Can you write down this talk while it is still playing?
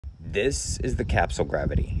This is the Capsule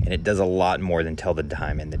Gravity, and it does a lot more than tell the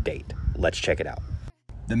time and the date. Let's check it out.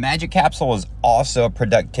 The Magic Capsule is also a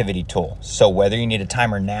productivity tool, so whether you need a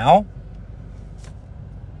timer now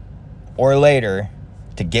or later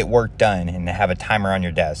to get work done and to have a timer on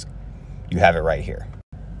your desk, you have it right here.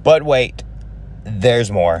 But wait, there's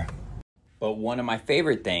more. But one of my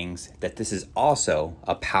favorite things, that this is also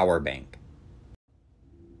a power bank.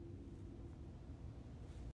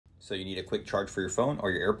 So you need a quick charge for your phone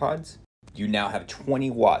or your AirPods? You now have 20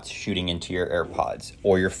 watts shooting into your AirPods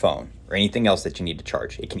or your phone or anything else that you need to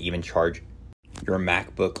charge. It can even charge your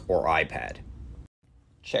MacBook or iPad.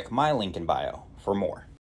 Check my link in bio for more.